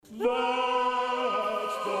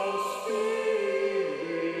That's the spirit.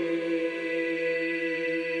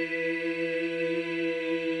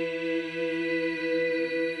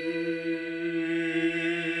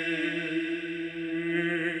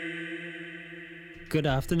 Good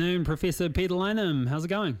afternoon, Professor Peter Lynham. How's it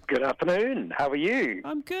going? Good afternoon. How are you?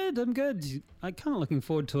 I'm good. I'm kind of looking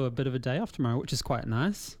forward to a bit of a day off tomorrow, which is quite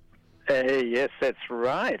nice. Yes, that's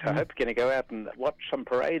right. I hope you're going to go out and watch some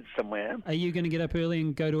parades somewhere. Are you going to get up early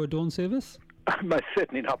and go to a dawn service? Most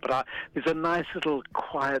certainly not, but there's a nice little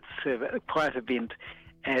quiet event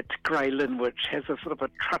at Grey Lynn, which has a sort of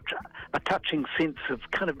a touching sense of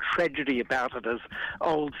kind of tragedy about it, as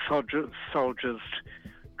old soldiers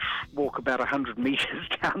walk about 100 metres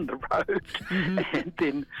down the road, and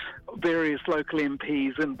then various local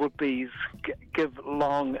MPs and would-be's give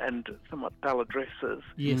long and somewhat dull addresses.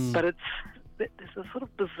 Yes. But there's a sort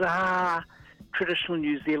of bizarre traditional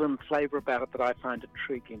New Zealand flavour about it that I find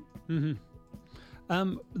intriguing.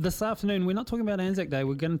 This afternoon, we're not talking about Anzac Day.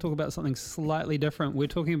 We're going to talk about something slightly different. We're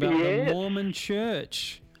talking about the Mormon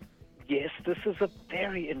Church. Yes, this is a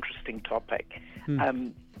very interesting topic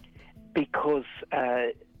because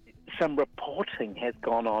some reporting has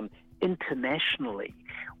gone on internationally,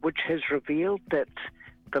 which has revealed that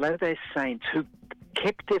the Latter-day Saints, who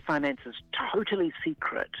kept their finances totally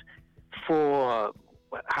secret for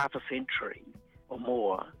half a century or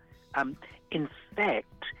more, in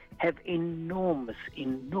fact have enormous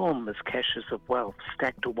caches of wealth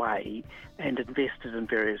stacked away and invested in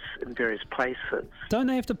various places. Don't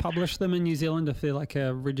they have to publish them in New Zealand if they're like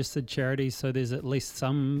a registered charity, so there's at least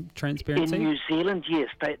some transparency? In New Zealand, yes,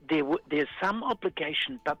 there's some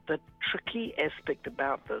obligation, but the tricky aspect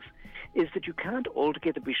about this is that you can't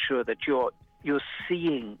altogether be sure that you're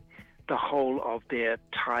seeing the whole of their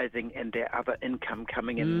tithing and their other income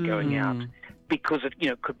coming in and going out, because it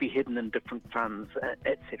could be hidden in different funds,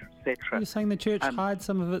 etc., etc. You're saying the church hides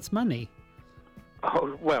some of its money?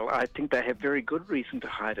 Oh, well, I think they have very good reason to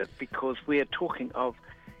hide it, because we are talking of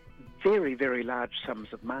very, very large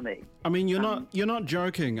sums of money. I mean, you're not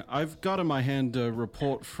joking. I've got in my hand a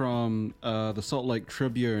report from the Salt Lake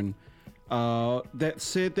Tribune that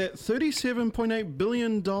said that $37.8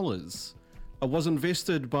 billion was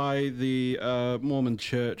invested by the Mormon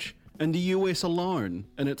Church in the US alone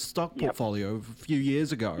in its stock portfolio a few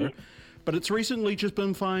years ago. But it's recently just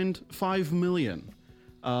been fined $5 million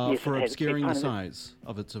for obscuring the size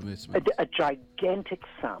of its investment. A gigantic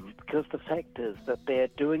sum, because the fact is that they're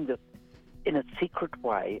doing this in a secret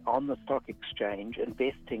way on the stock exchange,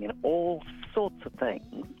 investing in all sorts of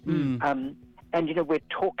things. And, we're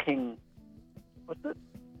talking,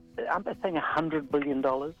 aren't they saying $100 billion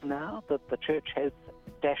now that the church has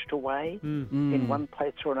dashed away in one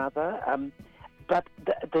place or another? But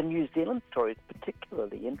the New Zealand story is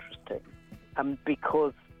particularly interesting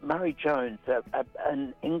because Murray Jones,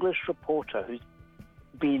 an English reporter who's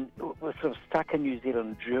was sort of stuck in New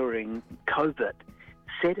Zealand during COVID,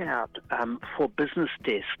 set out for Business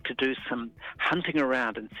Desk to do some hunting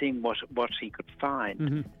around and seeing what he could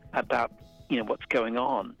find about what's going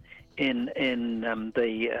on in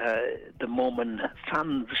the Mormon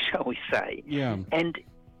funds, shall we say? Yeah. And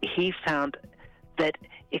he found that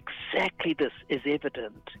exactly this is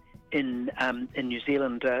evident in New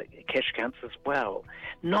Zealand cash accounts as well.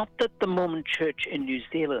 Not that the Mormon Church in New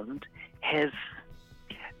Zealand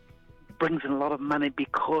brings in a lot of money,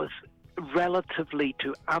 because relatively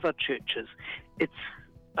to other churches, it's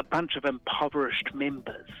a bunch of impoverished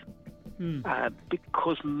members.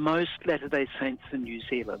 Because most Latter-day Saints in New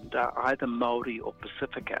Zealand are either Māori or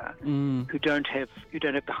Pacifica, who don't have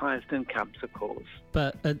the highest incomes, of course.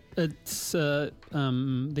 But it's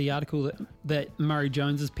the article that Murray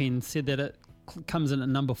Jones's pen said that it comes in at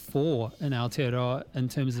number 4 in Aotearoa in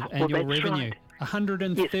terms of annual revenue. Right.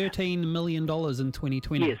 $113 million in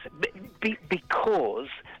 2020. Yes, because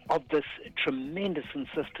of this tremendous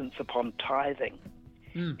insistence upon tithing.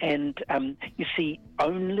 And you see,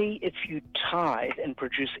 only if you tithe and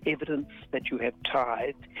produce evidence that you have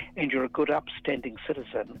tithed and you're a good upstanding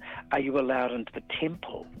citizen are you allowed into the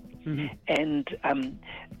temple. And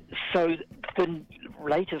so the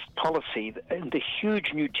latest policy, the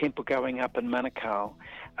huge new temple going up in Manukau,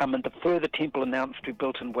 and the further temple announced to be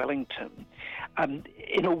built in Wellington,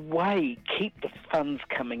 in a way keep the funds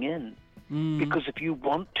coming in. Because if you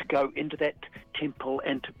want to go into that temple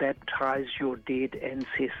and to baptize your dead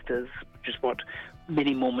ancestors, which is what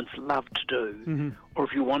many Mormons love to do, or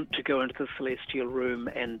if you want to go into the celestial room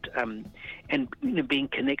and be in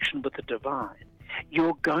connection with the divine,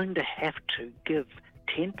 you're going to have to give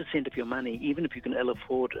 10% of your money, even if you can ill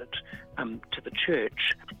afford it, to the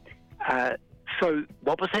church So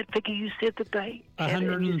what was that figure you said that they had in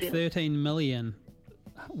New Zealand? 113 million.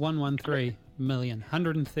 113 million.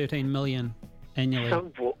 113 million annually.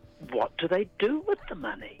 So what do they do with the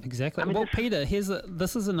money? Exactly. I mean, Well, Peter,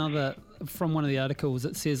 this is another from one of the articles.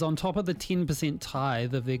 It says on top of the 10%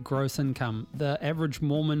 tithe of their gross income, the average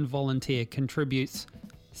Mormon volunteer contributes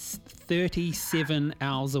 37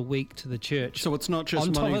 hours a week to the church. So it's not just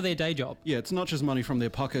on money top of their day job. Yeah, it's not just money from their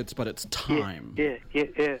pockets, but it's time. Yeah.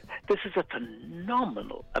 This is a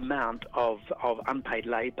phenomenal amount of unpaid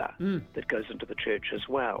labour that goes into the church as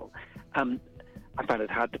well. I find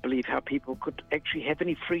it hard to believe how people could actually have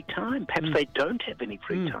any free time. Perhaps they don't have any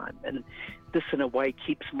free time. And this, in a way,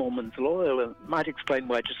 keeps Mormons loyal and might explain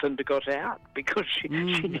why Jacinda got out, because she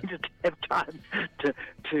needed to have time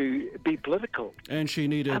to be political. And she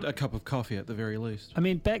needed a cup of coffee at the very least. I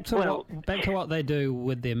mean, back to what they do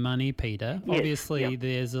with their money, Peter. Yes, Obviously,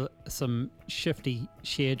 there's some shifty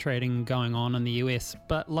share trading going on in the US,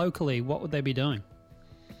 but locally, what would they be doing?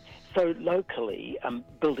 So locally,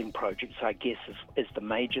 building projects, I guess, is the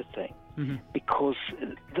major thing, because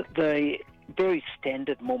the very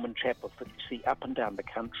standard Mormon chapels that you see up and down the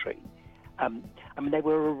country, they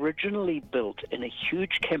were originally built in a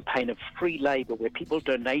huge campaign of free labour where people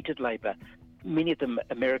donated labour, many of them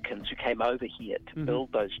Americans who came over here to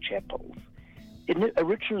build those chapels.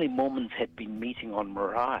 Originally, Mormons had been meeting on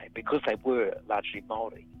marae because they were largely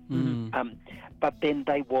Maori, but then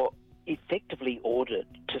they were effectively ordered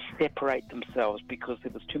to separate themselves because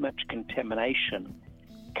there was too much contamination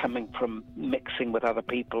coming from mixing with other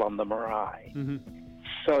people on the marae.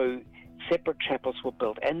 So separate chapels were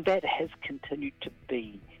built, and that has continued to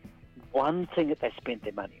be one thing that they spent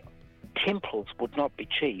their money on. Temples would not be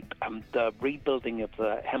cheap. The rebuilding of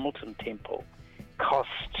the Hamilton Temple cost,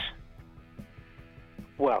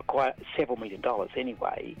 well, quite several $1 million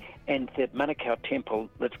anyway, and the Manukau Temple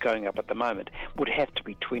that's going up at the moment would have to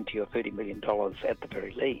be $20 or $30 million at the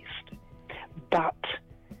very least. But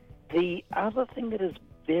the other thing that is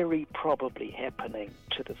very probably happening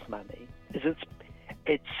to this money is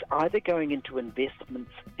it's either going into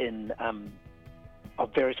investments in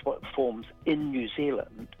of various forms in New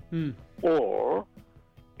Zealand, or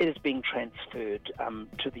it is being transferred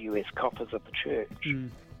to the US coffers of the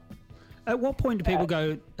church. At what point do people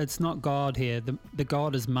go, it's not God here, the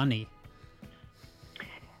God is money?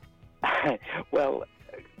 Well,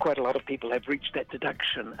 quite a lot of people have reached that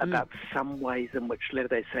deduction about some ways in which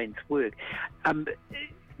Latter-day Saints work.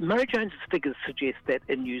 Murray Jones's figures suggest that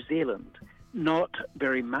in New Zealand, not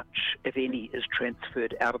very much, if any, is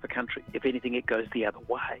transferred out of the country. If anything, it goes the other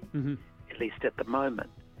way, at least at the moment.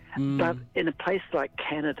 But in a place like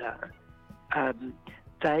Canada,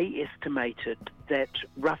 they estimated that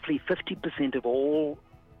roughly 50% of all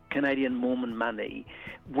Canadian Mormon money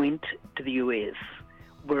went to the US,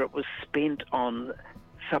 where it was spent on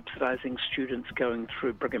subsidising students going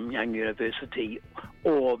through Brigham Young University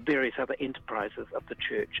or various other enterprises of the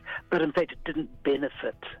church. But in fact, it didn't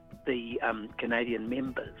benefit the Canadian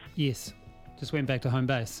members. Yes, just went back to home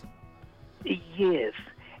base. Yes,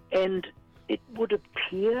 and it would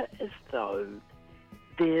appear as though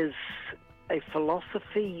there's a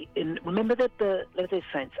philosophy in... Remember that the Latter-day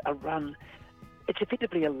Saints are run... It's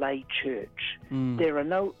effectively a lay church. There are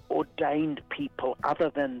no ordained people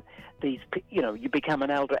other than these... you become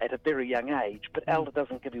an elder at a very young age, but elder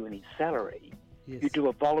doesn't give you any salary. Yes. You do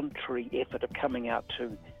a voluntary effort of coming out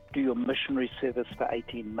to do your missionary service for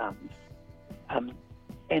 18 months.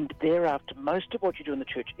 And thereafter, most of what you do in the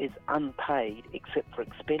church is unpaid except for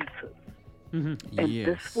expenses. And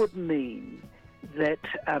this would mean that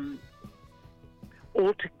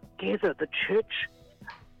altogether the church,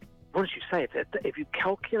 what did you say, if you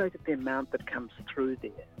calculated the amount that comes through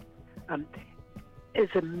there, is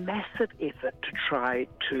a massive effort to try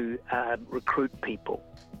to recruit people,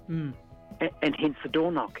 and hence the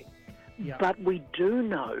door knocking. Yeah. But we do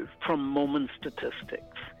know from Mormon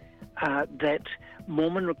statistics that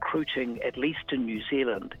Mormon recruiting, at least in New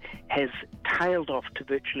Zealand, has tailed off to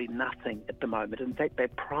virtually nothing at the moment. In fact, they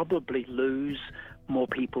probably lose more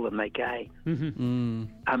people than they gain.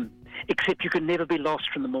 Except you can never be lost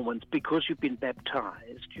from the Mormons because you've been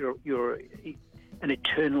baptized. You're an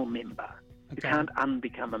eternal member. You can't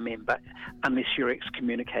unbecome a member unless you're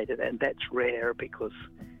excommunicated, and that's rare because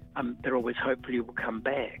they're always hopeful you will come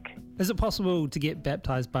back. Is it possible to get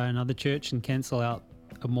baptized by another church and cancel out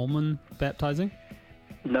a Mormon baptizing?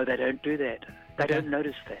 No, they don't do that. They don't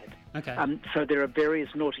notice that. Okay. So there are various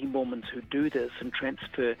naughty Mormons who do this and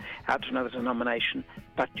transfer out to another denomination,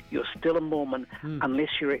 but you're still a Mormon unless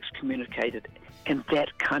you're excommunicated, and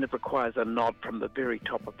that kind of requires a nod from the very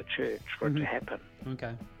top of the church for it to happen.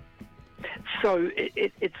 Okay. So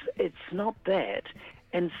it's not that.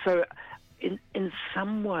 And so in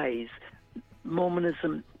some ways,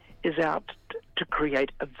 Mormonism is out to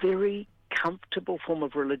create a very comfortable form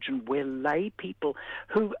of religion where lay people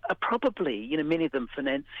who are probably, many of them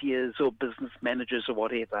financiers or business managers or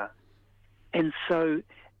whatever. And so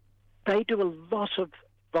they do a lot of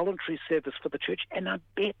voluntary service for the church, and I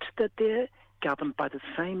bet that they're governed by the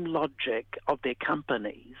same logic of their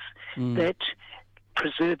companies that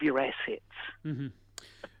preserve your assets,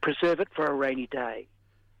 preserve it for a rainy day.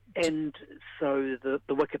 And so the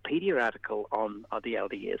Wikipedia article on the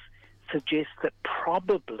LDS suggests that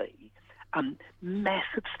probably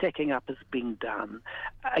massive stacking up is being done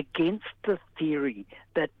against the theory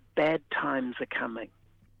that bad times are coming,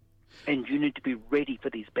 and you need to be ready for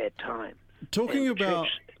these bad times. Talking about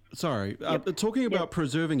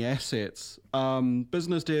preserving assets,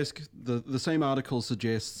 Business Desk, the same article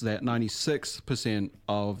suggests that 96%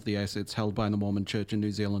 of the assets held by the Mormon Church in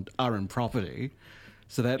New Zealand are in property.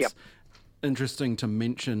 So that's interesting to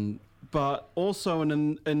mention. But also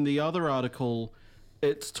in the other article,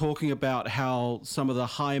 it's talking about how some of the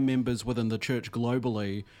high members within the church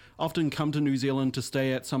globally often come to New Zealand to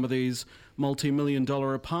stay at some of these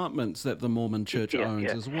multi-million-dollar apartments that the Mormon Church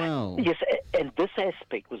owns as well. Yes, and this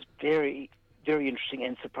aspect was very, very interesting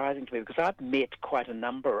and surprising to me, because I've met quite a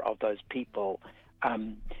number of those people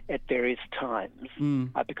at various times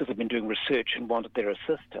because I've been doing research and wanted their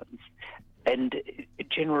assistance. And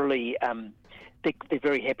generally, they're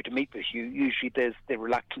very happy to meet with you. Usually they're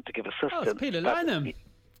reluctant to give assistance. Oh, it's Peter Lynham. Of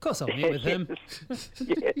course I'll meet with him.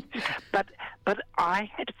 Yes. But I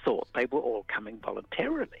had thought they were all coming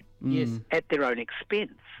voluntarily. Yes. At their own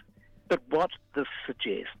expense. But what this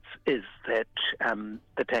suggests is that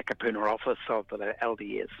the Takapuna office of the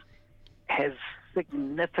LDS has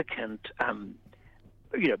significant,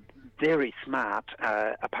 very smart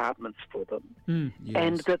apartments for them,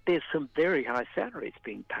 and that there's some very high salaries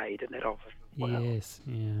being paid in that office as well. Yes,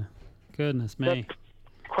 yeah. Goodness me. That's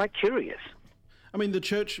quite curious. I mean, the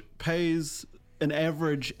church pays an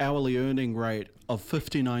average hourly earning rate of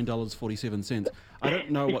 $59.47. I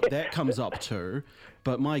don't know what that comes up to,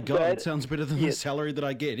 but my God, it sounds better than the salary that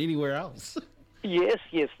I get anywhere else. Yes.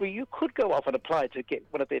 Well, you could go off and apply to get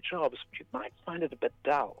one of their jobs, but you might find it a bit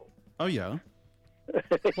dull. Oh, yeah.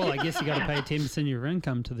 Well, I guess you got to pay 10% of your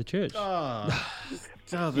income to the church. They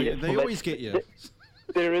always get you.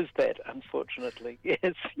 There is that, unfortunately.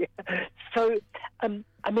 Yes, yeah. So,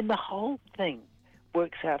 the whole thing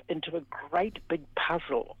works out into a great big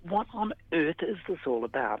puzzle. What on earth is this all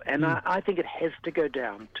about? And I think it has to go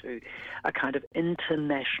down to a kind of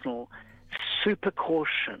international super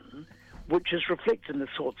caution, which is reflected in the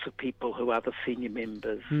sorts of people who are the senior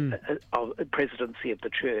members of the presidency of the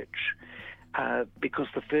church. Because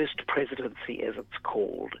the first presidency, as it's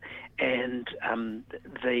called, and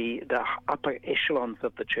the upper echelons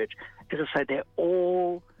of the church, as I say, they're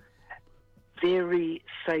all very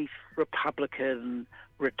safe Republican,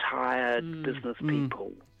 retired business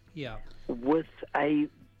people, with a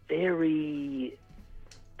very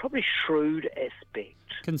probably shrewd aspect,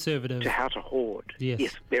 conservative, to how to hoard.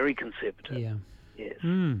 Yes, very conservative. Yeah. Yes.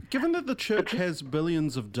 Given that the church has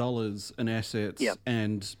billions of dollars in assets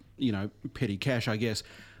and, petty cash, I guess,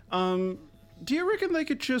 do you reckon they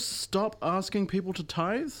could just stop asking people to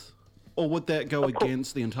tithe? Or would that go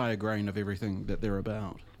against the entire grain of everything that they're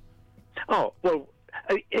about? Oh, well,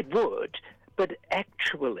 it would, but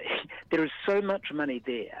actually there is so much money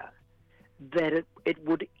there that it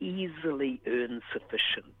would easily earn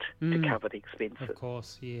sufficient to cover the expenses. Of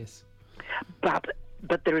course, yes. But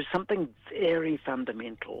there is something very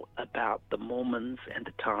fundamental about the Mormons and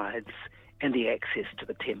the tithes and the access to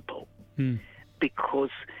the temple.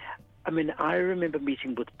 Because, I remember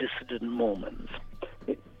meeting with dissident Mormons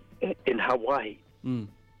in Hawaii.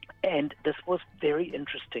 And this was very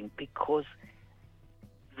interesting because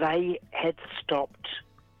they had stopped.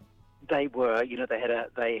 They were,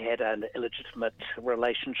 they had an illegitimate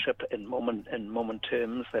relationship in Mormon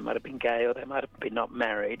terms. They might have been gay or they might have been not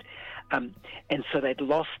married, and so they'd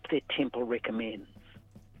lost their temple recommends,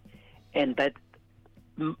 and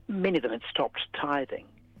many of them had stopped tithing,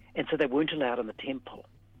 and so they weren't allowed in the temple.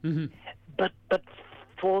 But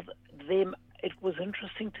for them, it was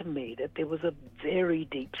interesting to me that there was a very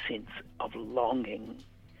deep sense of longing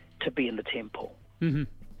to be in the temple.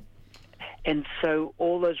 And so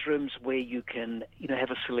all those rooms where you can, have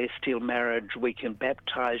a celestial marriage, where you can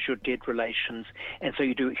baptize your dead relations, and so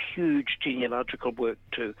you do huge genealogical work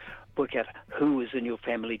to work out who is in your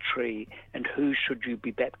family tree and who should you be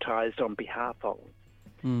baptized on behalf of.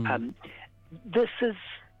 This is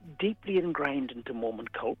deeply ingrained into Mormon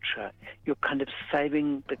culture. You're kind of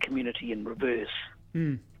saving the community in reverse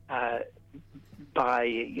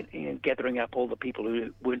by gathering up all the people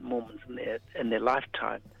who weren't Mormons in their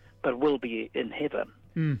lifetime, but will be in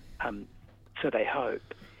heaven. So they hope.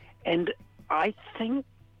 And I think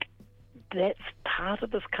that's part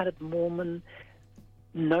of this kind of Mormon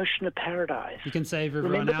notion of paradise. You can save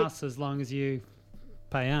everyone else as long as you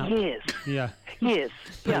pay up. Yes. Yeah. Yes.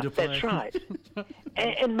 Yeah, to play. that's right.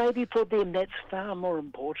 and maybe for them that's far more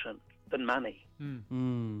important than money.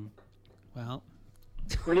 Well,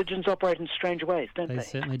 Religions operate in strange ways, don't they they?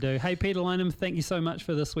 certainly do. Hey, Peter Lynham, thank you so much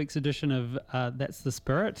for this week's edition of That's the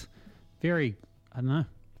Spirit. Very, I don't know,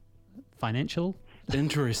 financial.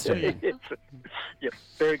 Interesting. Yep,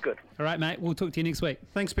 very good. All right, mate. We'll talk to you next week.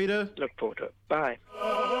 Thanks, Peter. Look forward to it. Bye.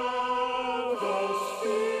 of the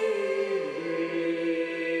Spirit.